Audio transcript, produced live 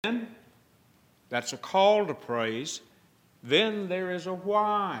that's a call to praise. Then there is a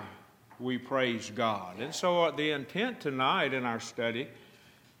why we praise God. And so the intent tonight in our study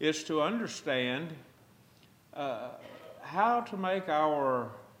is to understand how to make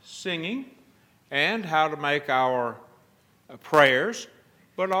our singing and how to make our prayers,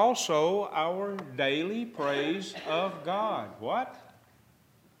 but also our daily praise of God. What?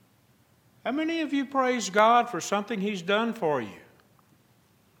 How many of you praise God for something He's done for you?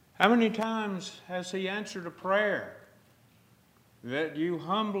 How many times has He answered a prayer that you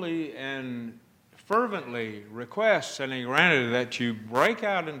humbly and fervently request and He granted, that you break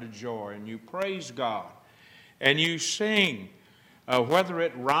out into joy and you praise God and you sing, whether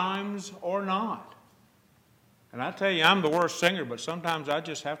it rhymes or not? And I tell you, I'm the worst singer, but sometimes I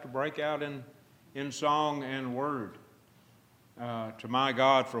just have to break out in song and word to my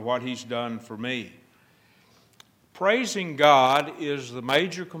God for what He's done for me. Praising God is the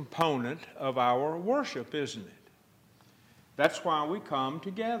major component of our worship, isn't it? That's why we come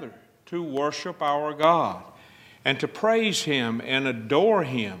together, to worship our God and to praise Him and adore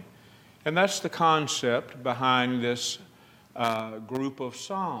Him. And that's the concept behind this group of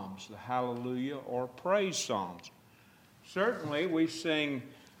psalms, the hallelujah or praise psalms. Certainly we sing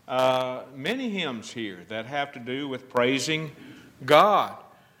many hymns here that have to do with praising God.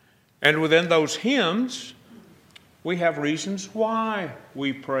 And within those hymns, we have reasons why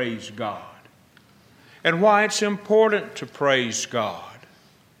we praise God and why it's important to praise God.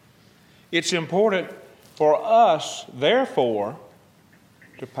 It's important for us, therefore,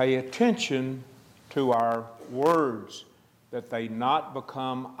 to pay attention to our words, that they not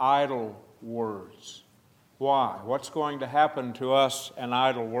become idle words. Why? What's going to happen to us and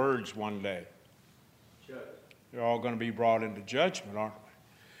idle words one day? They're all going to be brought into judgment, aren't we?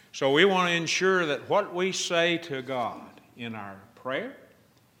 So we want to ensure that what we say to God in our prayer,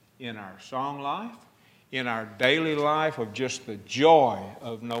 in our song life, in our daily life of just the joy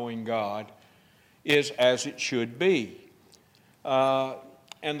of knowing God is as it should be.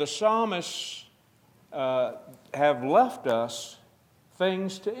 And the psalmists have left us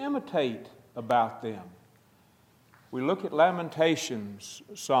things to imitate about them. We look at Lamentations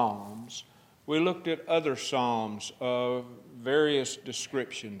psalms. We looked at other psalms of various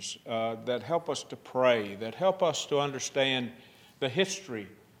descriptions that help us to pray, that help us to understand the history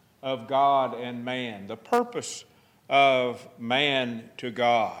of God and man, the purpose of man to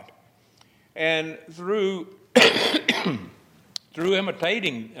God. And through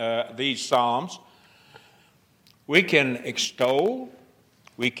imitating these psalms, we can extol,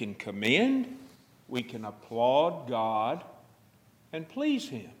 we can commend, we can applaud God and please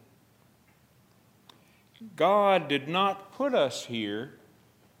Him. God did not put us here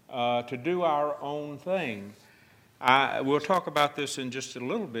to do our own thing. We'll talk about this in just a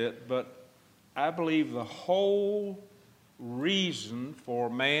little bit, but I believe the whole reason for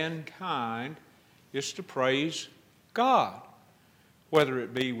mankind is to praise God, whether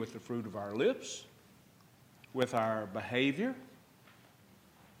it be with the fruit of our lips, with our behavior,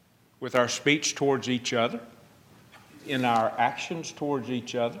 with our speech towards each other, in our actions towards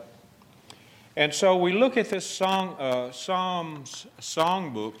each other. And so we look at this Psalms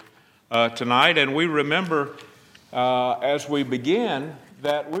songbook tonight, and we remember as we begin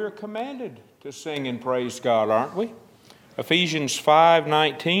that we're commanded to sing and praise God, aren't we? Ephesians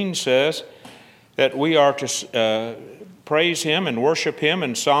 5:19 says that we are to praise Him and worship Him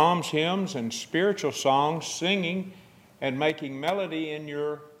in psalms, hymns, and spiritual songs, singing and making melody in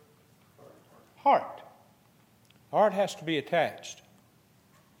your heart. Heart has to be attached.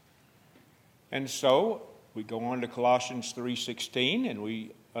 And so we go on to Colossians 3:16, and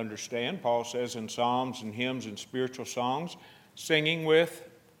we understand, Paul says in psalms and hymns and spiritual songs, singing with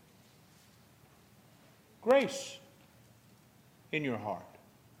grace in your heart.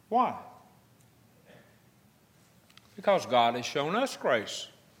 Why? Because God has shown us grace.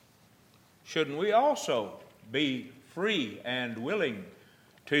 Shouldn't we also be free and willing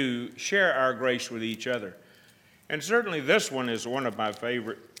to share our grace with each other? And certainly this one is one of my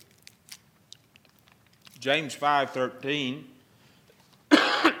favorite. James 5:13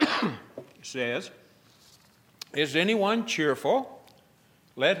 says, "Is anyone cheerful?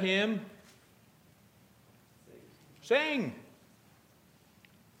 Let him sing.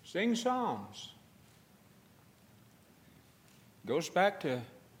 Sing psalms." Goes back to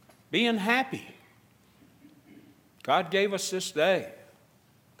being happy. God gave us this day.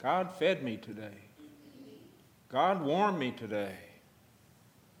 God fed me today. God warmed me today.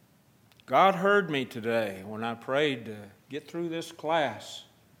 God heard me today when I prayed to get through this class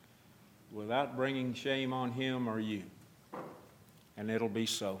without bringing shame on Him or you. and it'll be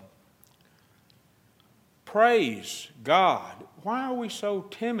so. Praise God. Why are we so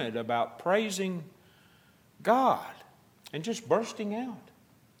timid about praising God and just bursting out?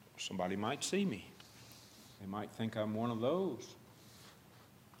 Somebody might see me. They might think I'm one of those.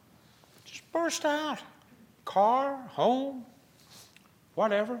 Just burst out. Car, home,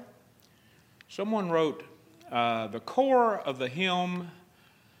 whatever. Someone wrote, the core of the hymn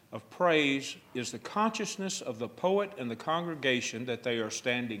of praise is the consciousness of the poet and the congregation that they are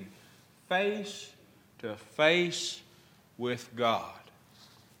standing face to face with God.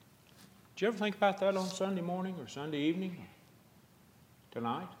 Did you ever think about that on Sunday morning or Sunday evening?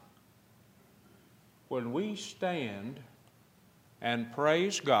 Tonight? When we stand and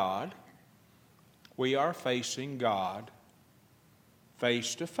praise God, we are facing God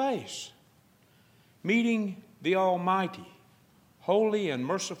face to face, meeting the Almighty, holy and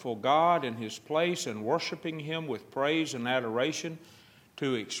merciful God in His place and worshiping Him with praise and adoration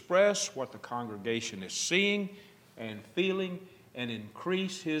to express what the congregation is seeing and feeling and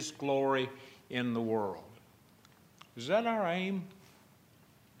increase His glory in the world. Is that our aim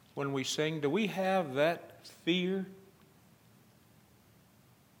when we sing? Do we have that fear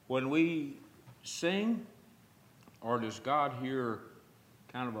when we sing? Or does God hear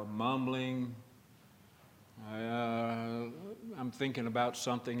kind of a mumbling, I'm thinking about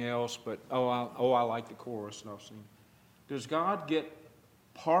something else, but I like the chorus, and I'll sing. Does God get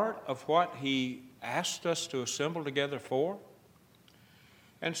part of what He asked us to assemble together for?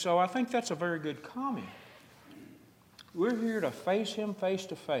 And so I think that's a very good comment. We're here to face Him face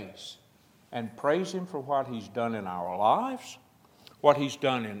to face and praise Him for what He's done in our lives, what He's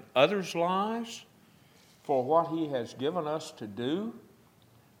done in others' lives, for what He has given us to do,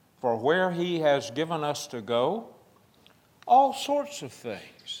 for where He has given us to go, all sorts of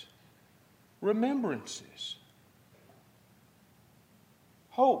things, remembrances,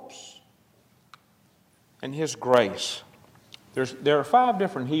 hopes, and His grace. There are 5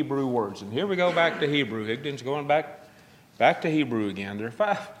 different Hebrew words, and here we go back to Hebrew. Higdon's going back to Hebrew again.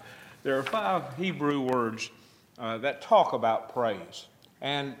 There are 5 Hebrew words that talk about praise,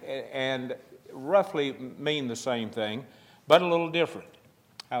 and roughly mean the same thing, but a little different.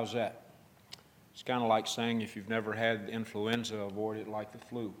 How's that? It's kind of like saying if you've never had influenza, avoid it like the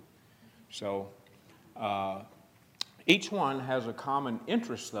flu. So each one has a common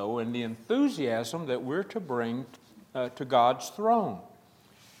interest, though, in the enthusiasm that we're to bring to God's throne.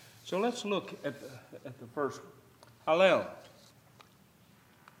 So let's look at the first one. Hallel.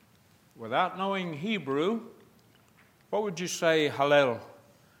 Without knowing Hebrew, what would you say Hallel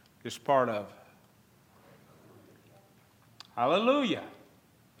is part of? Hallelujah.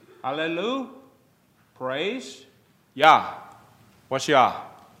 Hallelujah. Praise. Yah. What's Yah?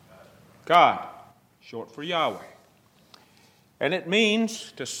 God. Short for Yahweh. And it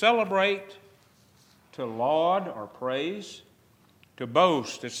means to celebrate, to laud or praise, to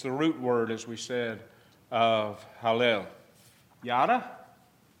boast. It's the root word, as we said, of Hallel. Yada.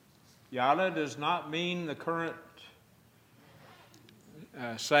 Yada does not mean the current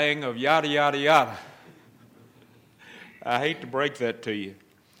saying of yada, yada, yada. I hate to break that to you.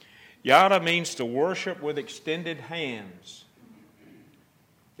 Yada means to worship with extended hands.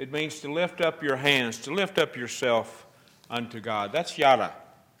 It means to lift up your hands, to lift up yourself unto God. That's yada.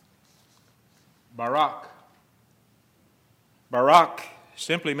 Barak. Barak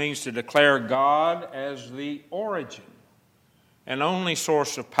simply means to declare God as the origin and only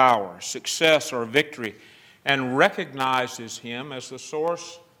source of power, success, or victory, and recognizes Him as the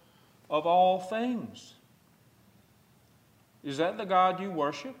source of all things. Is that the God you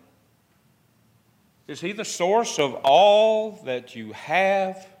worship? Is He the source of all that you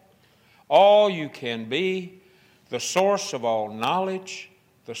have, all you can be, the source of all knowledge,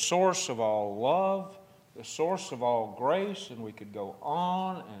 the source of all love, the source of all grace? And we could go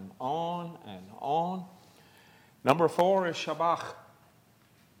on and on and on. Number 4 is Shabach.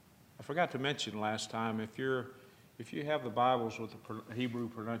 I forgot to mention last time, if you have the Bibles with the Hebrew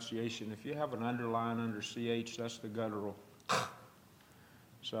pronunciation, if you have an underline under CH, that's the guttural.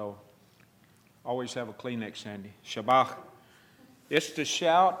 So always have a Kleenex handy. Shabach. It's to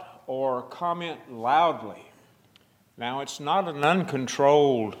shout or comment loudly. Now, it's not an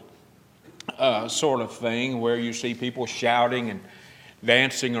uncontrolled sort of thing where you see people shouting and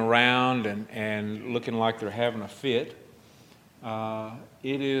dancing around and looking like they're having a fit.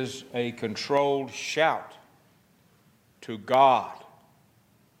 It is a controlled shout to God.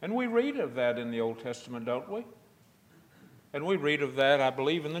 And we read of that in the Old Testament, don't we? And we read of that, I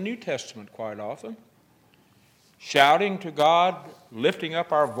believe, in the New Testament quite often. Shouting to God, lifting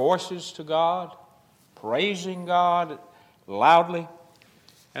up our voices to God, praising God loudly.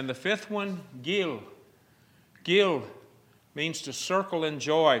 And the fifth one, Gil. Gil means to circle in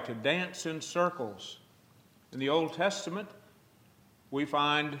joy, to dance in circles. In the Old Testament, we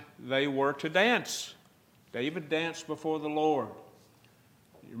find they were to dance. David danced before the Lord.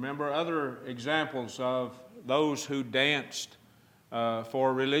 You remember other examples of those who danced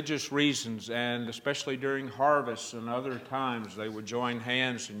for religious reasons, and especially during harvests and other times they would join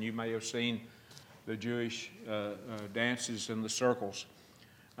hands, and you may have seen the Jewish dances in the circles.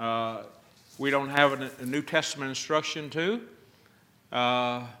 We don't have a New Testament instruction to,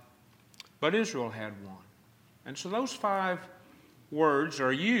 but Israel had one. And so those 5 words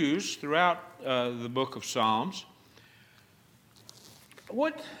are used throughout the book of Psalms.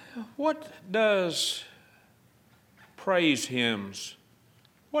 What does praise hymns,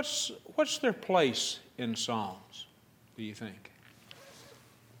 what's their place in Psalms, do you think?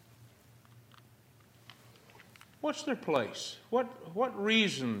 What's their place? What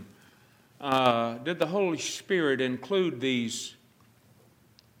reason did the Holy Spirit include these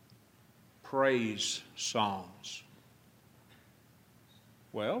praise psalms?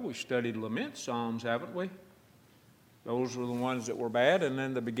 Well, we studied lament psalms, haven't we? Those were the ones that were bad. And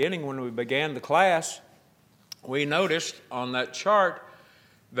in the beginning, when we began the class, we noticed on that chart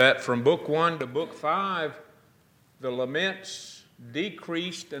that from book 1 to book 5, the laments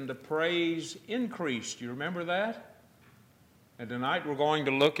decreased and the praise increased. You remember that? And tonight we're going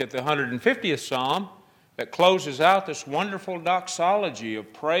to look at the 150th Psalm that closes out this wonderful doxology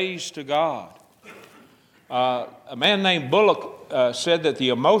of praise to God. A man named Bullock said that the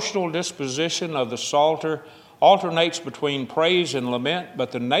emotional disposition of the Psalter alternates between praise and lament,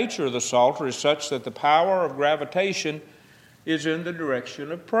 but the nature of the Psalter is such that the power of gravitation is in the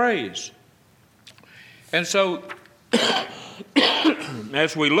direction of praise. And so,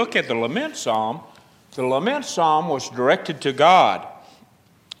 as we look at the lament psalm was directed to God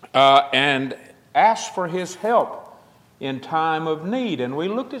and asked for his help in time of need. And we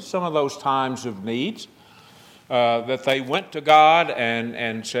looked at some of those times of needs that they went to God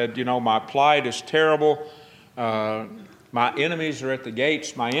and said, you know, my plight is terrible. My enemies are at the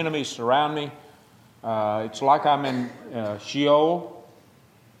gates. My enemies surround me. It's like I'm in Sheol.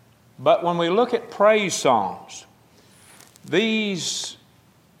 But when we look at praise songs, these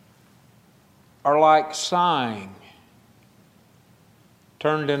are like sighing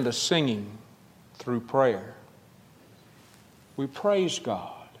turned into singing through prayer. We praise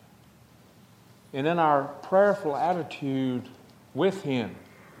God. And in our prayerful attitude with Him,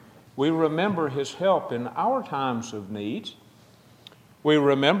 we remember His help in our times of need. We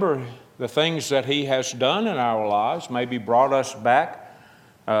remember the things that He has done in our lives, maybe brought us back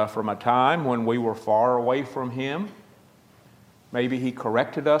from a time when we were far away from Him. Maybe He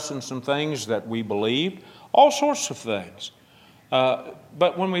corrected us in some things that we believed, all sorts of things.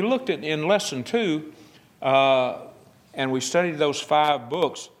 But when we looked at in Lesson 2, and we studied those 5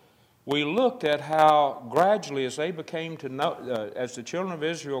 books, we looked at how gradually as they became to know, as the children of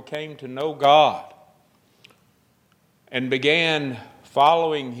Israel came to know God and began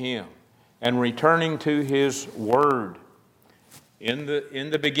following Him and returning to His Word. In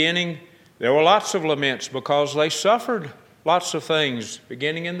the beginning, there were lots of laments because they suffered lots of things,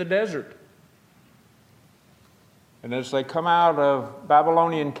 beginning in the desert. And as they come out of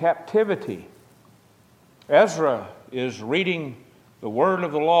Babylonian captivity, Ezra is reading the word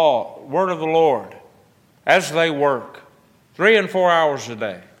of the Lord, as they work, 3 and 4 hours a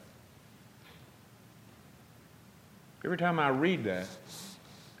day. Every time I read that,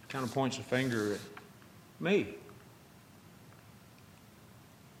 it kind of points a finger at me.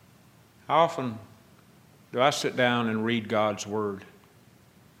 How often do I sit down and read God's Word?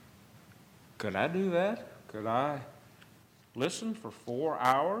 Could I do that? Could I listen for 4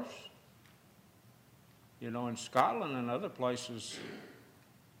 hours? You know, in Scotland and other places,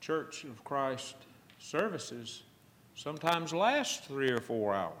 Church of Christ services sometimes last 3 or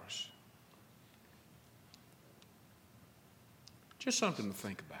 4 hours. Just something to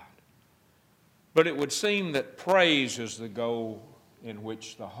think about. But it would seem that praise is the goal in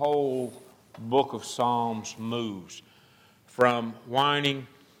which the whole book of Psalms moves, from whining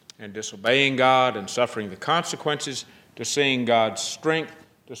and disobeying God and suffering the consequences, to seeing God's strength,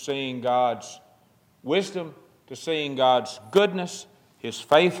 to seeing God's wisdom, to seeing God's goodness, His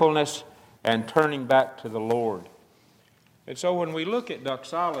faithfulness, and turning back to the Lord. And so when we look at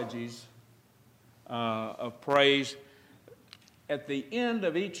doxologies of praise, at the end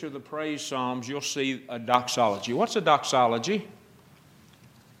of each of the praise psalms, you'll see a doxology. What's a doxology?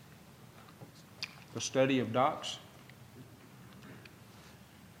 The study of dox.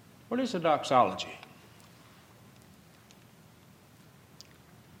 What is a doxology?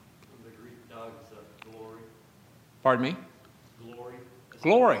 Pardon me?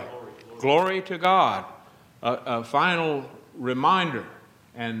 Glory. Glory to God. A final reminder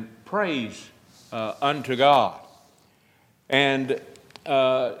and praise unto God. And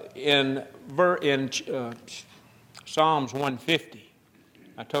in Psalms 150,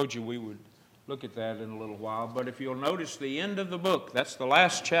 I told you we would look at that in a little while, but if you'll notice the end of the book, that's the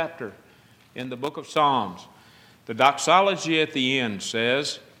last chapter in the book of Psalms. The doxology at the end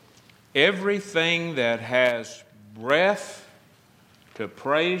says, everything that has breath to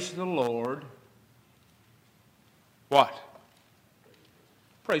praise the Lord, what?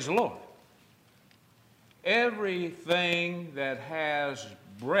 Praise the Lord. Everything that has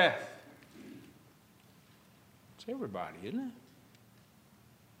breath. It's everybody, isn't it?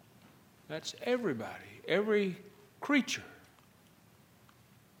 That's everybody, every creature.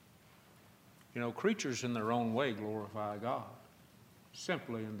 You know, creatures in their own way glorify God,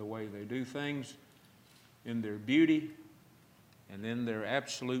 simply in the way they do things, in their beauty, and in their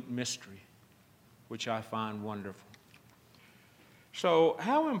absolute mystery, which I find wonderful. So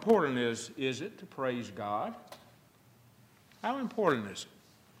how important is it to praise God? How important is it?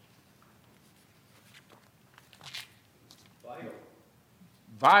 Vital.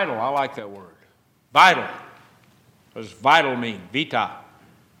 Vital, I like that word. Vital. What does vital mean? Vita.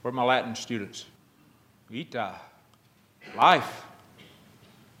 Where are my Latin students? Vita. Life.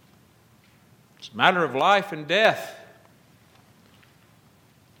 It's a matter of life and death.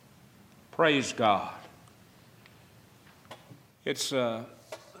 Praise God. It's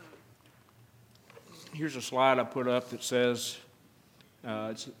here's a slide I put up that says,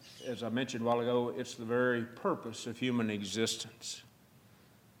 it's, as I mentioned a while ago, it's the very purpose of human existence.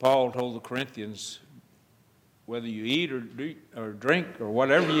 Paul told the Corinthians, whether you eat or drink or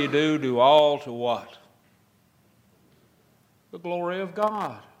whatever you do all to what? The glory of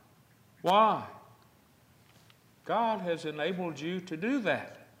God. Why? God has enabled you to do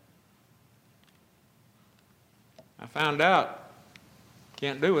that. I found out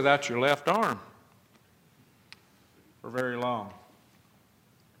can't do without your left arm for very long.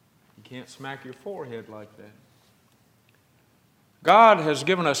 You can't smack your forehead like that. God has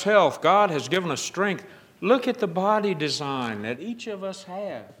given us health. God has given us strength. Look at the body design that each of us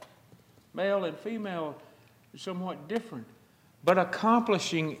have. Male and female are somewhat different, but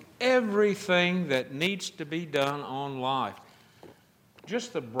accomplishing everything that needs to be done on life.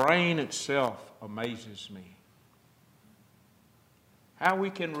 Just the brain itself amazes me. How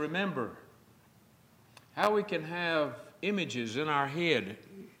we can remember, how we can have images in our head.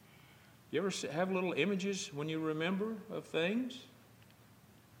 You ever have little images when you remember of things?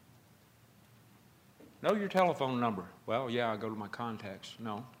 Know your telephone number. Well, yeah, I go to my contacts.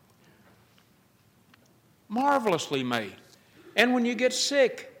 No. Marvelously made. And when you get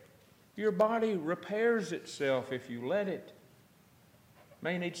sick, your body repairs itself if you let it.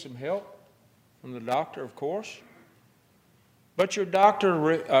 May need some help from the doctor, of course. But your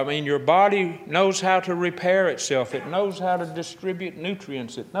body knows how to repair itself. It knows how to distribute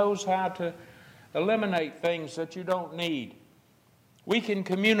nutrients. It knows how to eliminate things that you don't need. We can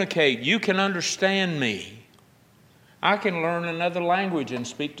communicate. You can understand me. I can learn another language and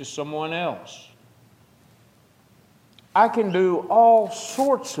speak to someone else. I can do all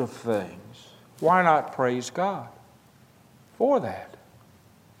sorts of things. Why not praise God for that?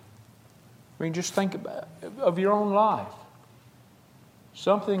 I mean, just think of your own life.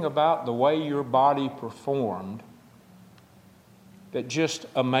 Something about the way your body performed that just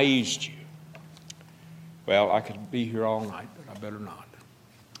amazed you. Well, I could be here all night, but I better not.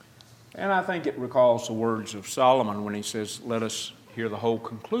 And I think it recalls the words of Solomon when he says, let us hear the whole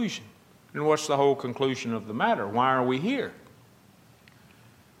conclusion. And what's the whole conclusion of the matter? Why are we here?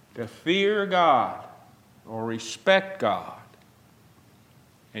 To fear God or respect God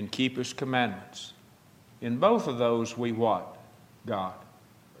and keep His commandments. In both of those we what? God.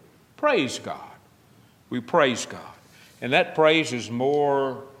 Praise God. We praise God. And that praise is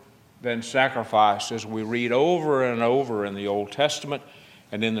more than sacrifice, as we read over and over in the Old Testament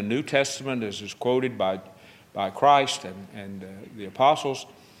and in the New Testament, as is quoted by Christ and the apostles.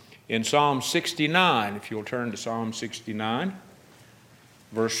 In Psalm 69, if you'll turn to Psalm 69,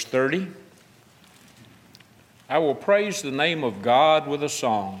 verse 30, I will praise the name of God with a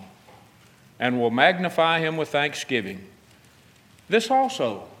song and will magnify Him with thanksgiving. This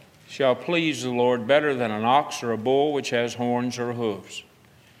also shall please the Lord better than an ox or a bull which has horns or hooves.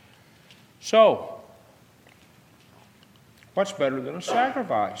 So, what's better than a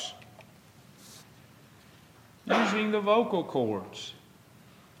sacrifice? Using the vocal cords.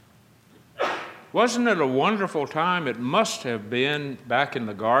 Wasn't it a wonderful time? It must have been back in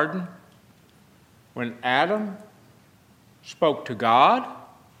the garden when Adam spoke to God,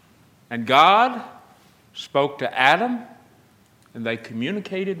 and God spoke to Adam, and they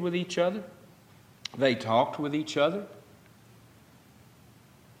communicated with each other. They talked with each other.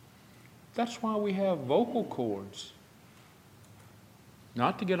 That's why we have vocal cords.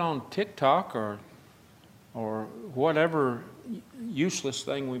 Not to get on TikTok or whatever useless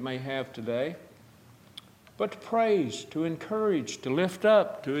thing we may have today, but to praise, to encourage, to lift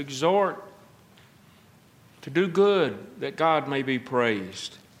up, to exhort, to do good, that God may be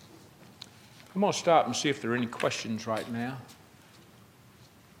praised. I'm going to stop and see if there are any questions right now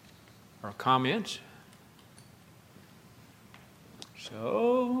or comments.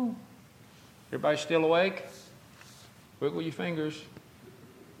 So, everybody still awake? Wiggle your fingers.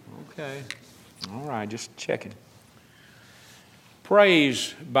 Okay. All right, just checking.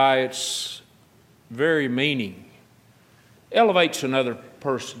 Praise, by its very meaning, elevates another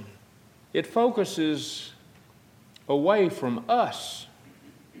person. It focuses away from us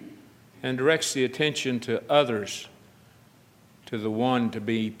and directs the attention to others, to the one to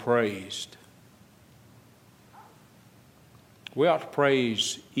be praised. We ought to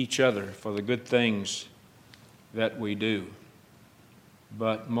praise each other for the good things that we do.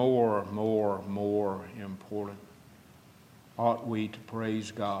 But more important, ought we to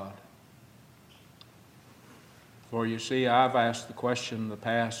praise God. For you see, I've asked the question the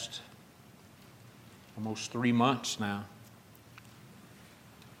past almost 3 months now.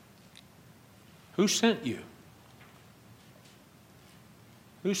 Who sent you?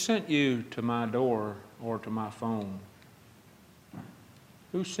 Who sent you to my door or to my phone?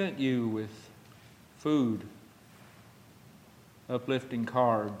 Who sent you with food, uplifting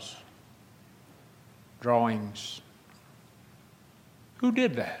cards, drawings? Who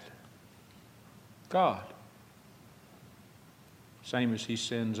did that? God. Same as He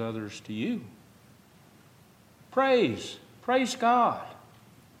sends others to you. Praise God.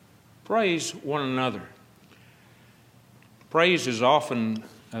 Praise one another. Praise is often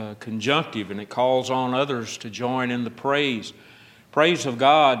conjunctive, and it calls on others to join in the praise. Praise of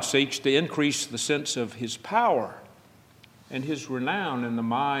God seeks to increase the sense of His power and His renown in the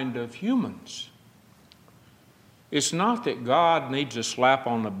mind of humans. It's not that God needs a slap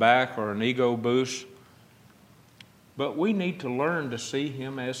on the back or an ego boost, but we need to learn to see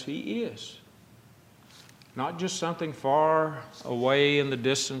Him as He is. Not just something far away in the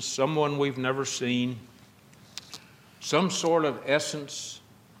distance, someone we've never seen, some sort of essence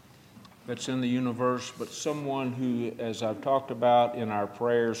that's in the universe, but someone who, as I've talked about in our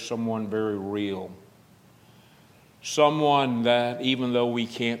prayers, someone very real. Someone that even though we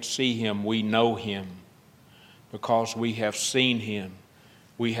can't see Him, we know Him because we have seen Him,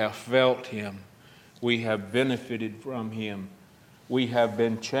 we have felt Him, we have benefited from Him, we have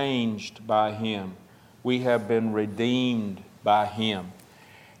been changed by Him, we have been redeemed by Him.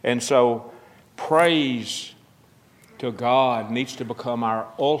 And so praise to God needs to become our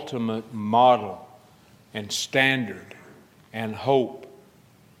ultimate model and standard and hope.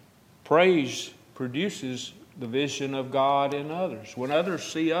 Praise produces the vision of God in others. When others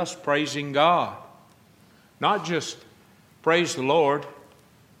see us praising God, not just praise the Lord,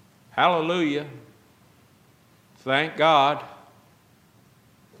 hallelujah, thank God.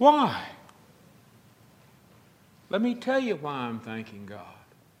 Why? Let me tell you why I'm thanking God.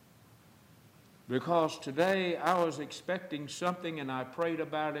 Because today I was expecting something and I prayed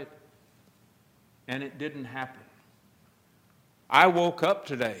about it and it didn't happen. I woke up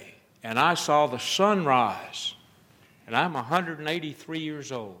today and I saw the sun rise, and I'm 183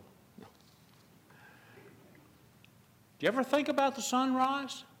 years old. Do you ever think about the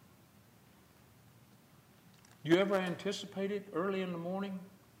sunrise? Do you ever anticipate it early in the morning,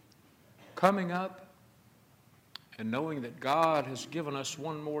 coming up and knowing that God has given us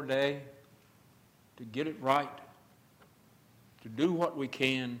one more day to get it right, to do what we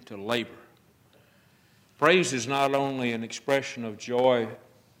can to labor? Praise is not only an expression of joy,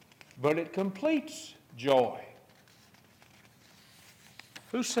 but it completes joy.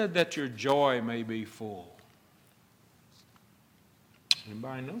 Who said that your joy may be full?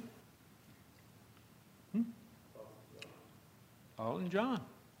 Anybody know? Paul and John.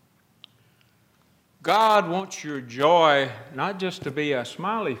 God wants your joy not just to be a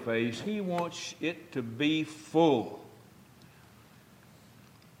smiley face, He wants it to be full.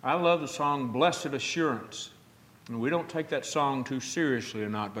 I love the song Blessed Assurance. And we don't take that song too seriously or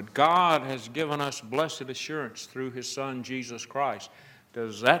not, but God has given us blessed assurance through His Son, Jesus Christ.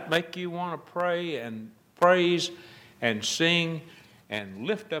 Does that make you want to pray and praise and sing and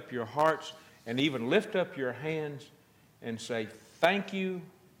lift up your hearts and even lift up your hands and say, thank you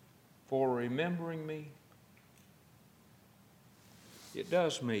for remembering me? It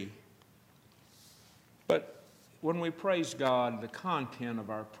does me. But when we praise God, the content of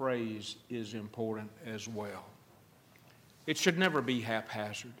our praise is important as well. It should never be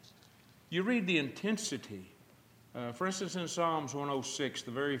haphazard. You read the intensity. For instance, in Psalms 106,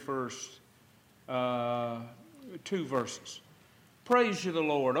 the very first 2 verses. Praise you the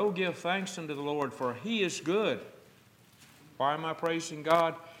Lord. Oh, give thanks unto the Lord, for He is good. Why am I praising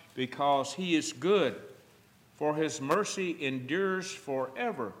God? Because He is good, for His mercy endures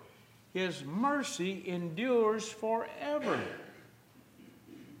forever. His mercy endures forever.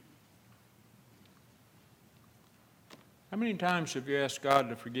 How many times have you asked God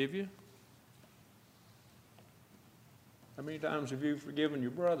to forgive you? How many times have you forgiven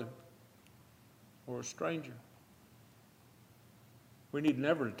your brother or a stranger? We need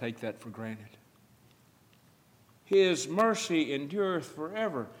never to take that for granted. His mercy endureth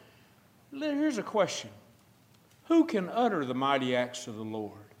forever. Here's a question. Who can utter the mighty acts of the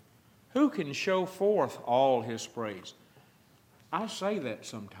Lord? Who can show forth all His praise? I say that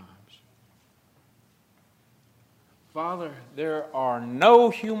sometimes. Father, there are no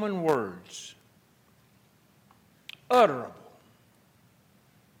human words utterable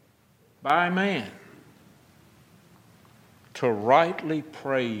by man to rightly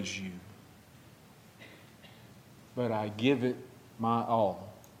praise you, but I give it my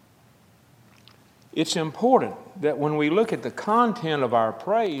all. It's important that when we look at the content of our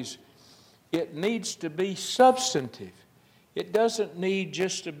praise, it needs to be substantive. It doesn't need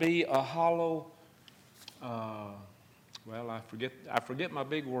just to be a hollow, I forget my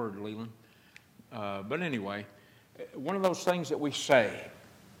big word, Leland. But anyway, one of those things that we say,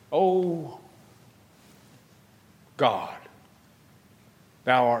 oh God,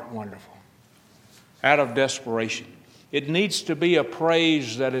 Thou art wonderful, out of desperation. It needs to be a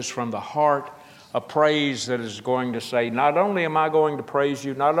praise that is from the heart, a praise that is going to say, not only am I going to praise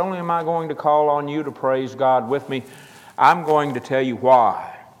you, not only am I going to call on you to praise God with me, I'm going to tell you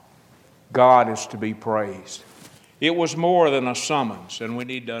why God is to be praised. It was more than a summons, and we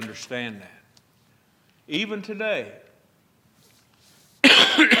need to understand that. Even today,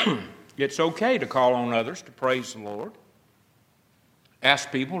 it's okay to call on others to praise the Lord.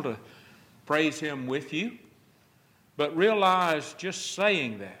 Ask people to praise Him with you. But realize just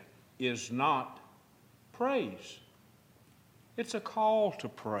saying that is not praise. It's a call to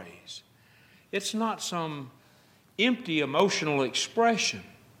praise. It's not some empty emotional expression,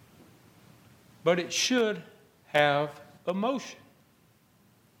 but it should have emotion,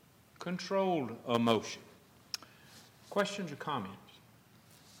 controlled emotion. Questions or comments?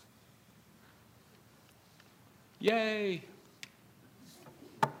 Yay!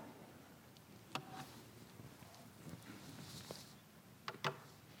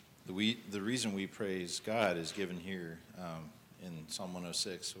 The reason we praise God is given here in Psalm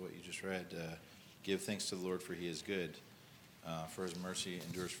 106, what you just read. Give thanks to the Lord, for He is good, for His mercy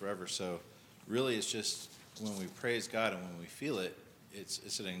endures forever. So really it's just when we praise God and when we feel it,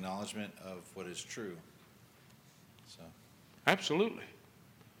 it's an acknowledgement of what is true. So Absolutely.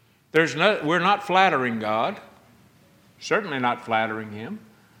 We're not flattering God, certainly not flattering Him,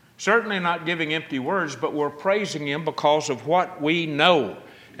 certainly not giving empty words, but we're praising Him because of what we know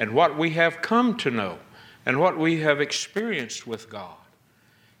and what we have come to know and what we have experienced with God.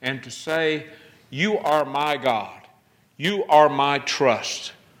 And to say, you are my God, you are my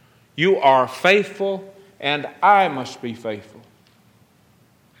trust, you are faithful, and I must be faithful.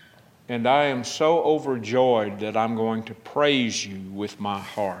 And I am so overjoyed that I'm going to praise you with my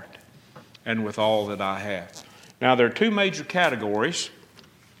heart and with all that I have. Now, there are 2 major categories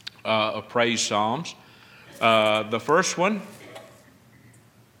of praise psalms. The first one,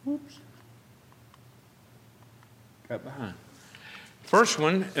 got behind. First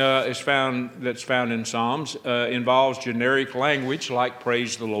one that's found in Psalms involves generic language like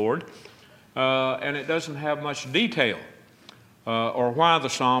praise the Lord, and it doesn't have much detail or why the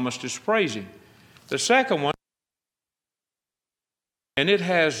psalmist is praising. The second one, and it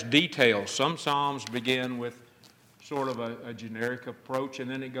has detail. Some psalms begin with sort of a generic approach, and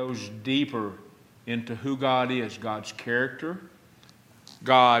then it goes deeper into who God is, God's character,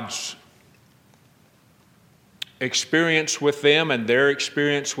 God's experience with them and their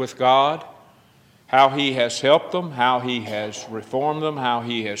experience with God, how He has helped them, how He has reformed them, how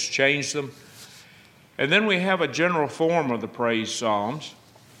He has changed them. And then we have a general form of the praise psalms.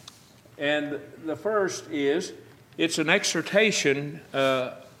 And the first is, it's an exhortation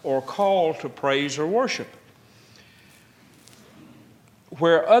or call to praise or worship.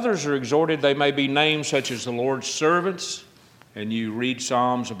 Where others are exhorted, they may be named such as the Lord's servants, and you read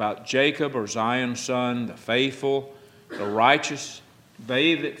Psalms about Jacob or Zion's son, the faithful, the righteous.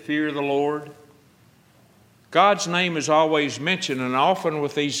 they that fear the Lord. God's name is always mentioned, and often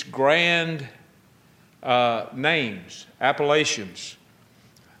with these grand names, appellations.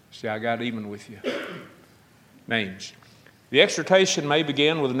 See, I got even with you. Names. The exhortation may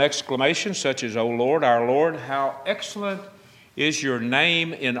begin with an exclamation such as, O Lord, our Lord, how excellent is your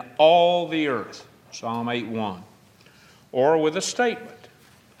name in all the earth, Psalm 8:1, or with a statement.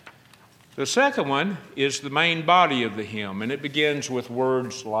 The second one is the main body of the hymn, and it begins with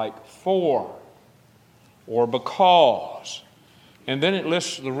words like for or because. And then it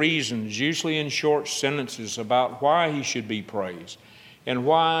lists the reasons, usually in short sentences, about why he should be praised and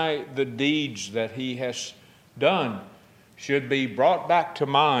why the deeds that he has done should be brought back to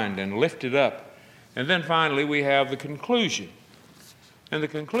mind and lifted up. And then finally we have the conclusion. And the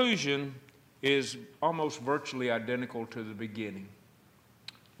conclusion is almost virtually identical to the beginning,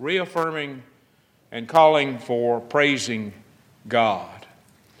 reaffirming and calling for praising God.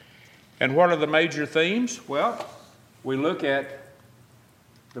 And what are the major themes? Well, we look at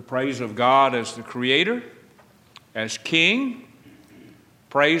the praise of God as the Creator, as King,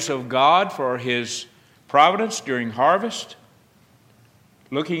 praise of God for His providence during harvest,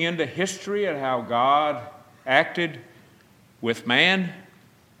 looking into history at how God acted with man,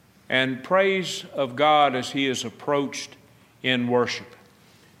 and praise of God as He is approached in worship.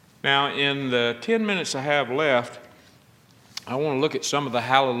 Now, in the 10 minutes I have left, I want to look at some of the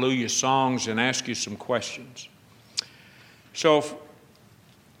hallelujah songs and ask you some questions. So,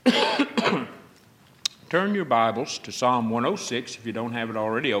 turn your Bibles to Psalm 106 if you don't have it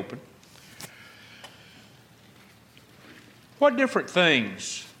already open. What different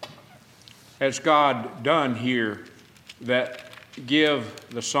things has God done here that give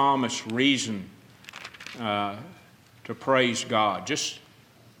the psalmist reason to praise God? Just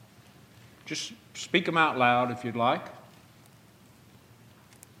speak them out loud if you'd like.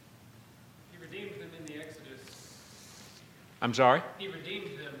 He redeemed them in the Exodus. I'm sorry? He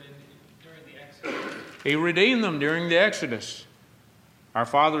redeemed them during the Exodus. He redeemed them during the Exodus. Our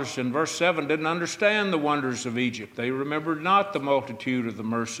fathers in verse 7 didn't understand the wonders of Egypt. They remembered not the multitude of the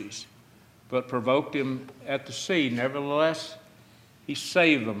mercies, but provoked him at the sea. Nevertheless, he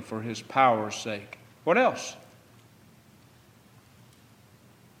saved them for his power's sake. What else?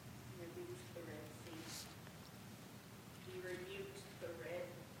 He rebuked the Red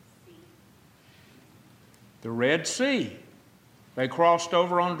Sea. The Red Sea. They crossed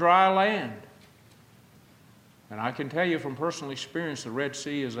over on dry land. And I can tell you from personal experience, the Red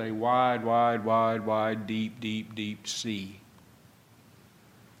Sea is a wide, deep sea.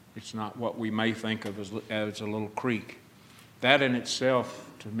 It's not what we may think of as a little creek. That in itself,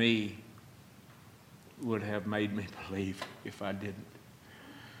 to me, would have made me believe if I didn't.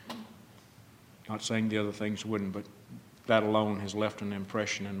 Not saying the other things wouldn't, but that alone has left an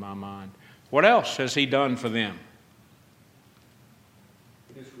impression in my mind. What else has he done for them?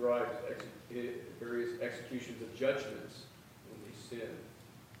 He describes various executions of judgments when they sin.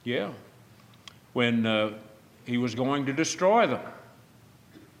 Yeah. When he was going to destroy them.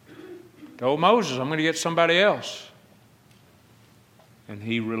 Told Moses, I'm going to get somebody else. And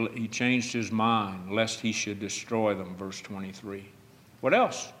he changed his mind, lest he should destroy them, verse 23. What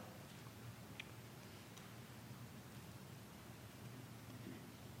else?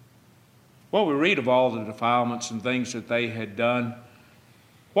 Well, we read of all the defilements and things that they had done.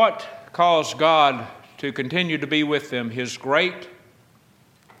 What caused God to continue to be with them? His great,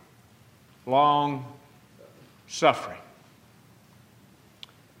 long suffering.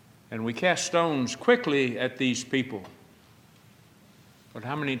 And we cast stones quickly at these people. But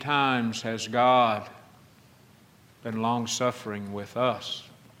how many times has God been long-suffering with us?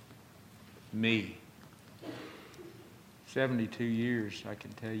 Me. 72 years, I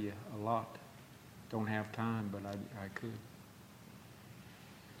can tell you a lot. Don't have time, but I could.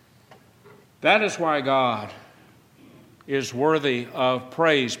 That is why God is worthy of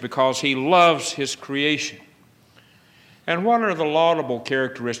praise, because He loves His creation. And what are the laudable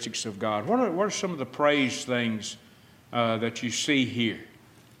characteristics of God? What are some of the praise things that you see here?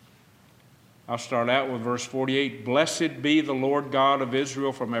 I'll start out with verse 48. Blessed be the Lord God of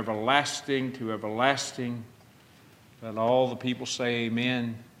Israel from everlasting to everlasting. Let all the people say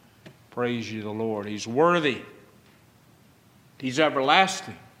amen. Praise you, the Lord. He's worthy. He's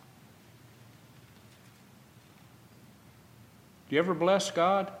everlasting. Do you ever bless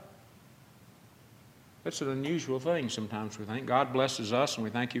God? That's an unusual thing sometimes we think. God blesses us and we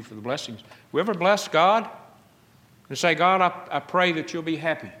thank you for the blessings. We ever bless God and say, God, I pray that you'll be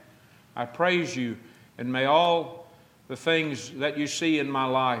happy. I praise you, and may all the things that you see in my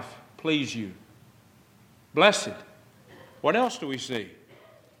life please you. Blessed. What else do we see?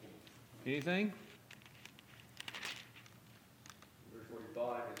 Anything? Verse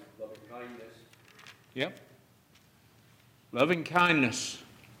 45 is loving kindness. Yep. Loving kindness.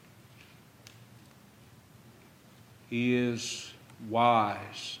 He is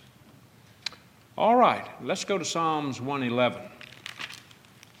wise. All right, let's go to Psalms 111.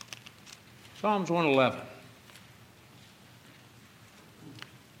 Psalms 111.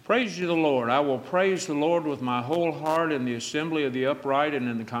 Praise you, the Lord. I will praise the Lord with my whole heart in the assembly of the upright and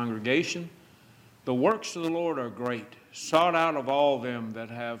in the congregation. The works of the Lord are great, sought out of all them that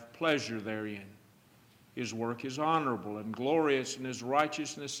have pleasure therein. His work is honorable and glorious, and his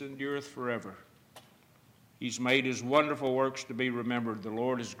righteousness endureth forever. He's made his wonderful works to be remembered. The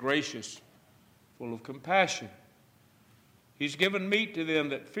Lord is gracious, full of compassion. He's given meat to them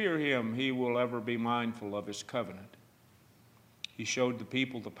that fear him. He will ever be mindful of his covenant. He showed the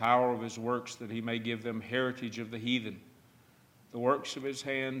people the power of his works, that he may give them heritage of the heathen. The works of his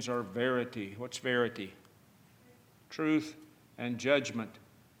hands are verity. What's verity? Truth and judgment,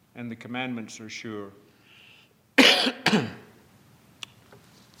 and the commandments are sure.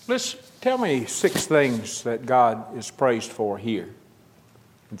 Let's tell me 6 things that God is praised for here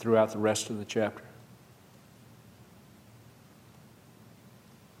and throughout the rest of the chapter.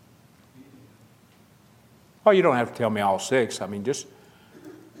 Well, you don't have to tell me all 6. I mean, just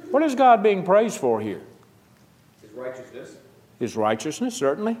what is God being praised for here? His righteousness. His righteousness,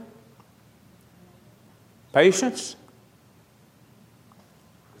 certainly. Patience.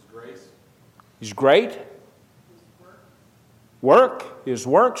 His grace. He's great. Work. His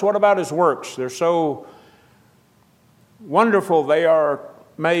works. What about his works? They're so wonderful. They are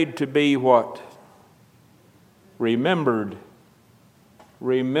made to be what? Remembered.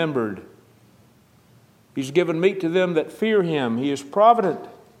 Remembered. He's given meat to them that fear him. He is provident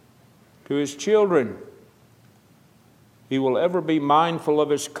to his children. He will ever be mindful of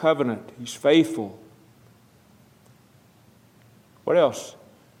his covenant. He's faithful. What else?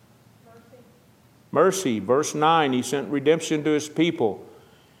 Mercy. Verse 9, he sent redemption to his people.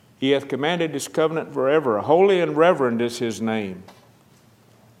 He hath commanded his covenant forever. Holy and reverend is his name.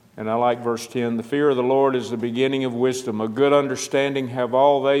 And I like verse 10, the fear of the Lord is the beginning of wisdom. A good understanding have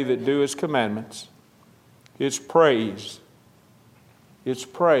all they that do his commandments. His praise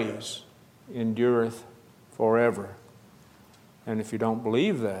endureth forever. And if you don't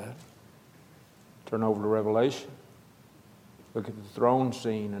believe that, turn over to Revelation. Look at the throne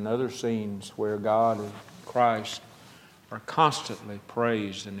scene and other scenes where God and Christ are constantly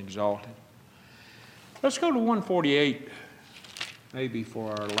praised and exalted. Let's go to 148, maybe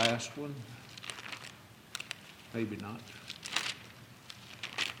for our last one. Maybe not.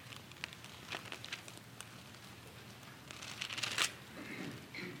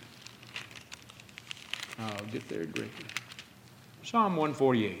 I'll get there directly. Psalm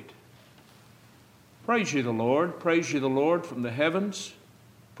 148. Praise you the Lord. Praise you the Lord from the heavens.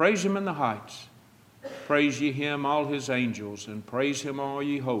 Praise him in the heights. Praise ye him, all his angels, and praise him, all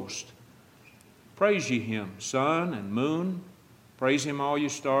ye hosts. Praise ye him, sun and moon. Praise him, all ye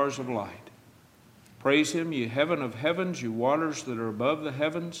stars of light. Praise him, ye heaven of heavens, ye waters that are above the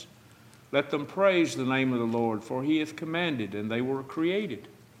heavens. Let them praise the name of the Lord, for he hath commanded, and they were created.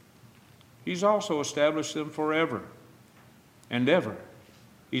 He's also established them forever and ever.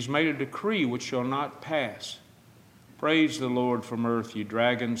 He's made a decree which shall not pass. Praise the Lord from earth, ye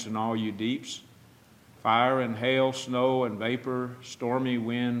dragons and all ye deeps. Fire and hail, snow and vapor, stormy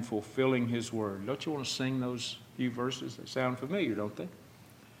wind, fulfilling his word. Don't you want to sing those few verses? They sound familiar, don't they?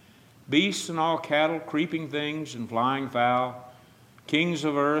 Beasts and all cattle, creeping things and flying fowl, kings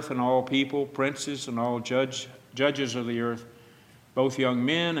of earth and all people, princes and all judges of the earth, both young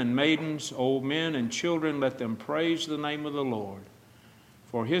men and maidens, old men and children, let them praise the name of the Lord.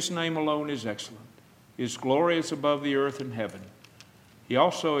 For his name alone is excellent. His glory is above the earth and heaven. He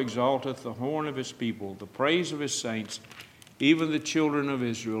also exalteth the horn of his people, the praise of his saints, even the children of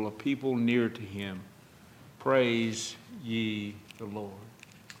Israel, a people near to him. Praise ye the Lord.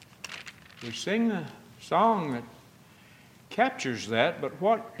 We sing the song that captures that, but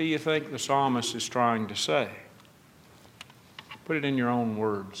what do you think the psalmist is trying to say? Put it in your own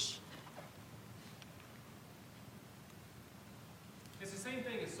words. It's the same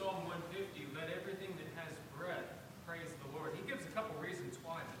thing as Psalm 150. Let everything that has breath praise the Lord. He gives a couple reasons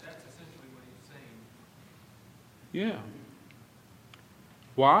why, but that's essentially what he's saying. Yeah.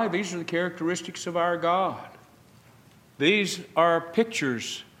 Why? These are the characteristics of our God. These are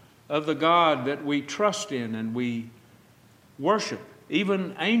pictures of the God that we trust in and we worship.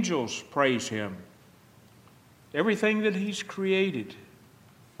 Even angels praise him. Everything that he's created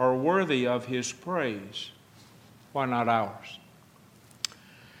are worthy of his praise. Why not ours?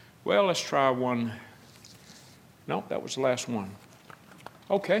 Well, let's try one. Nope, that was the last one.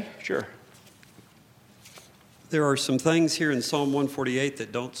 Okay, sure. There are some things here in Psalm 148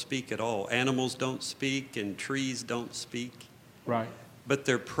 that don't speak at all. Animals don't speak and trees don't speak. Right. But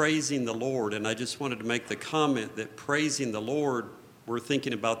they're praising the Lord. And I just wanted to make the comment that praising the Lord, we're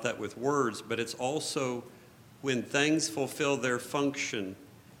thinking about that with words, but it's also when things fulfill their function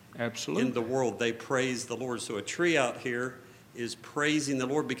Absolutely. in the world, they praise the Lord. So a tree out here is praising the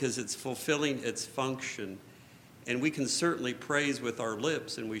Lord because it's fulfilling its function. And we can certainly praise with our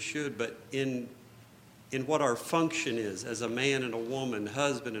lips, and we should, but in what our function is as a man and a woman,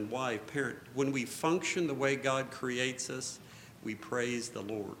 husband and wife, parent, when we function the way God creates us, we praise the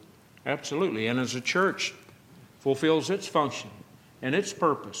Lord. Absolutely. And as a church fulfills its function and its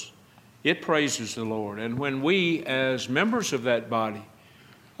purpose, it praises the Lord. And when we, as members of that body,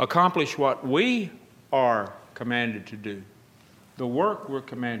 accomplish what we are commanded to do, the work we're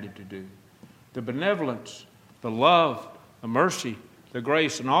commanded to do, the benevolence, the love, the mercy, the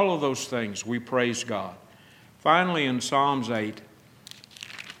grace, and all of those things, we praise God. Finally, in Psalms 8,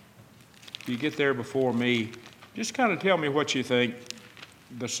 if you get there before me, just kind of tell me what you think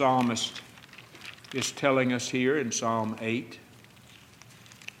the psalmist is telling us here in Psalm 8.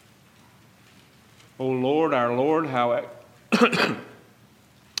 O Lord, our Lord, how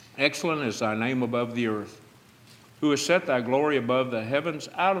excellent is thy name above the earth, who has set thy glory above the heavens.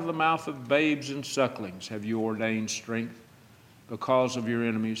 Out of the mouth of babes and sucklings have you ordained strength because of your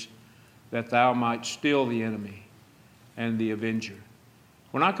enemies, that thou might still the enemy and the avenger.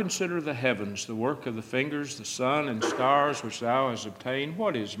 When I consider the heavens, the work of the fingers, the sun and stars which thou hast obtained,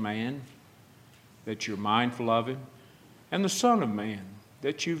 what is man, that you're mindful of him, and the Son of Man,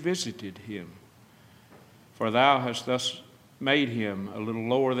 that you visited him? For thou hast thus made him a little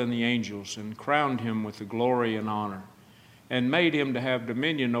lower than the angels, and crowned him with the glory and honor, and made him to have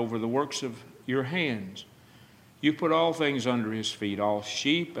dominion over the works of your hands. You put all things under his feet, all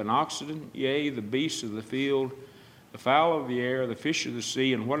sheep and oxen, yea, the beasts of the field, the fowl of the air, the fish of the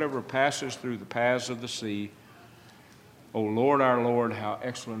sea, and whatever passes through the paths of the sea. O Lord, our Lord, how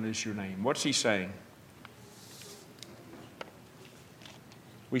excellent is your name. What's he saying?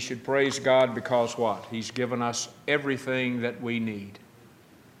 We should praise God because what? He's given us everything that we need.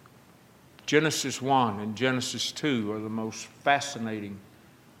 Genesis 1 and Genesis 2 are the most fascinating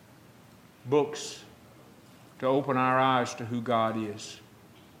books to open our eyes to who God is.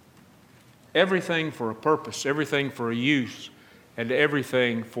 Everything for a purpose, everything for a use, and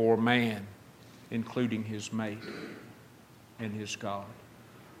everything for man, including his mate and his God.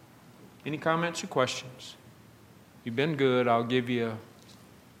 Any comments or questions? You've been good. I'll give you a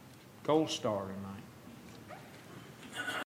gold star tonight.